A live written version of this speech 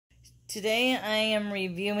Today I am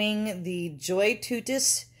reviewing the Joy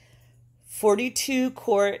Tutus 42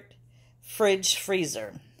 quart fridge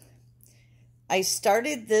freezer. I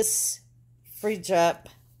started this fridge up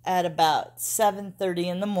at about 7:30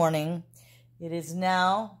 in the morning. It is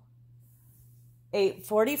now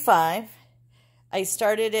 8:45. I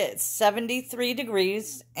started at 73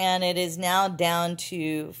 degrees and it is now down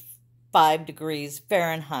to 5 degrees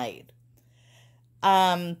Fahrenheit.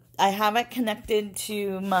 I have it connected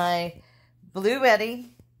to my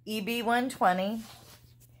Bluetti EB120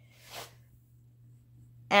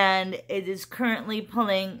 and it is currently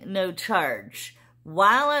pulling no charge.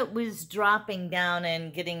 While it was dropping down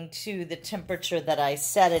and getting to the temperature that I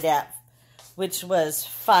set it at, which was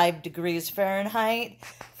 5 degrees Fahrenheit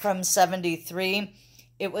from 73,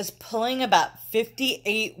 it was pulling about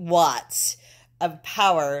 58 watts of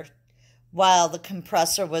power while the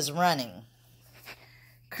compressor was running.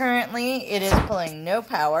 Currently, it is pulling no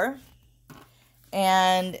power,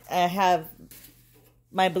 and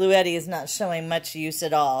my Bluetti is not showing much use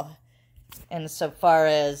at all, and so far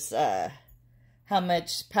as how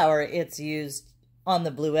much power it's used on the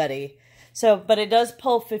Bluetti. So, but it does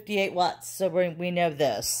pull 58 watts, so we know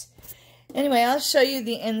this. Anyway, I'll show you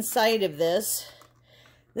the inside of this.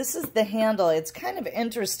 This is the handle. It's kind of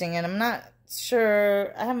interesting, and I'm not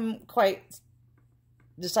sure, I haven't quite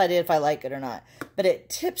decided if I like it or not, but it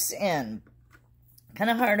tips in. Kind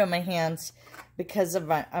of hard on my hands because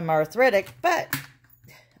I'm arthritic, but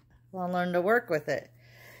I'll learn to work with it.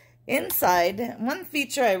 Inside, one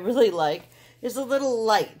feature I really like is a little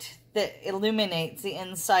light that illuminates the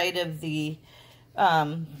inside of the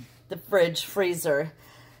fridge freezer.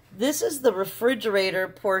 This is the refrigerator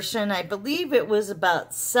portion. I believe it was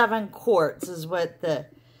about 7 quarts is what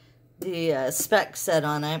the spec said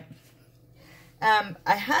on it.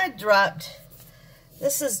 I had dropped,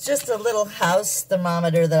 this is just a little house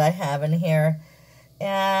thermometer that I have in here,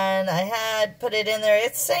 and I had put it in there.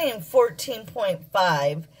 It's saying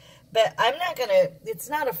 14.5, but I'm not going to, it's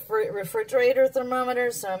not a refrigerator thermometer,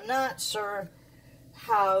 so I'm not sure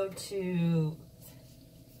how to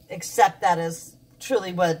accept that as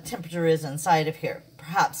truly what temperature is inside of here.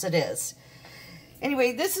 Perhaps it is.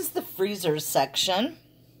 Anyway, this is the freezer section,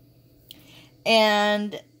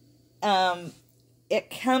 and it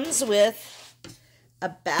comes with a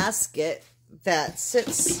basket that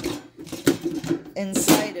sits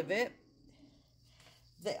inside of it.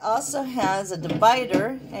 It also has a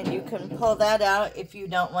divider, and you can pull that out if you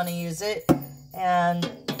don't want to use it and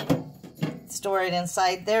store it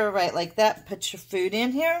inside there right like that. Put your food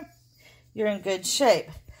in here. You're in good shape.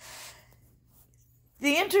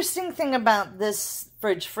 The interesting thing about this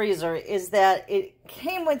fridge freezer is that it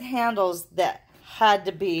came with handles that had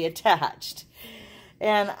to be attached.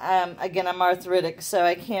 And again, I'm arthritic, so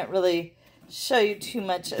I can't really show you too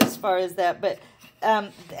much as far as that. But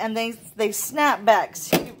and they snap back,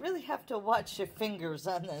 so you really have to watch your fingers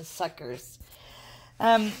on those suckers.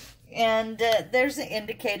 And there's an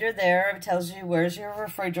indicator there. It tells you where's your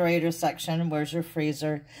refrigerator section, where's your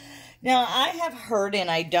freezer. Now, I have heard, and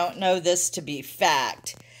I don't know this to be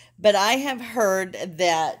fact, but I have heard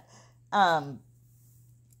that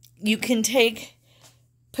you can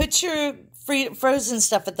put your frozen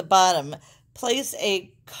stuff at the bottom, place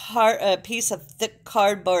a piece of thick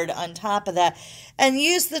cardboard on top of that, and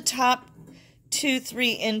use the top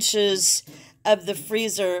 2-3 inches of the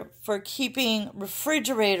freezer for keeping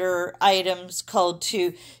refrigerator items cold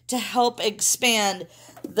to help expand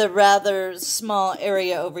the rather small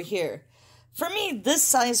area over here. For me, this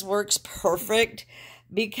size works perfect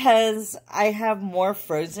because I have more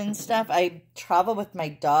frozen stuff. I travel with my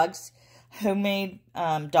dog's homemade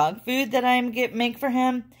dog food that I make for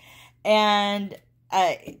him, and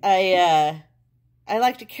I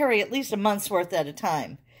like to carry at least a month's worth at a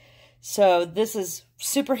time. So this is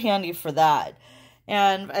super handy for that.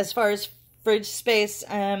 And as far as fridge space,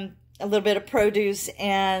 a little bit of produce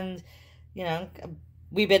and, you know, a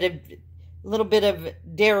little bit of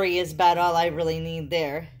dairy is about all I really need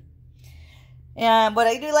there. And what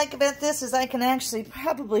I do like about this is I can actually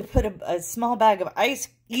probably put a small bag of ice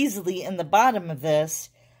easily in the bottom of this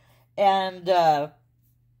and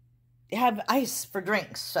have ice for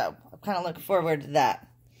drinks. So I'm kind of looking forward to that.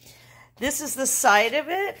 This is the side of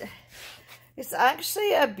it. It's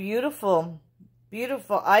actually a beautiful,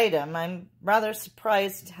 beautiful item. I'm rather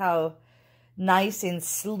surprised how nice and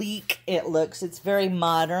sleek it looks. It's very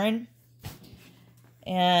modern.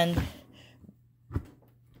 And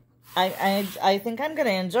I think I'm going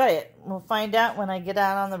to enjoy it. We'll find out when I get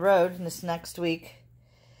out on the road this next week.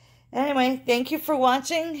 Anyway, thank you for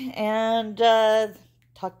watching, and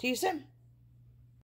talk to you soon.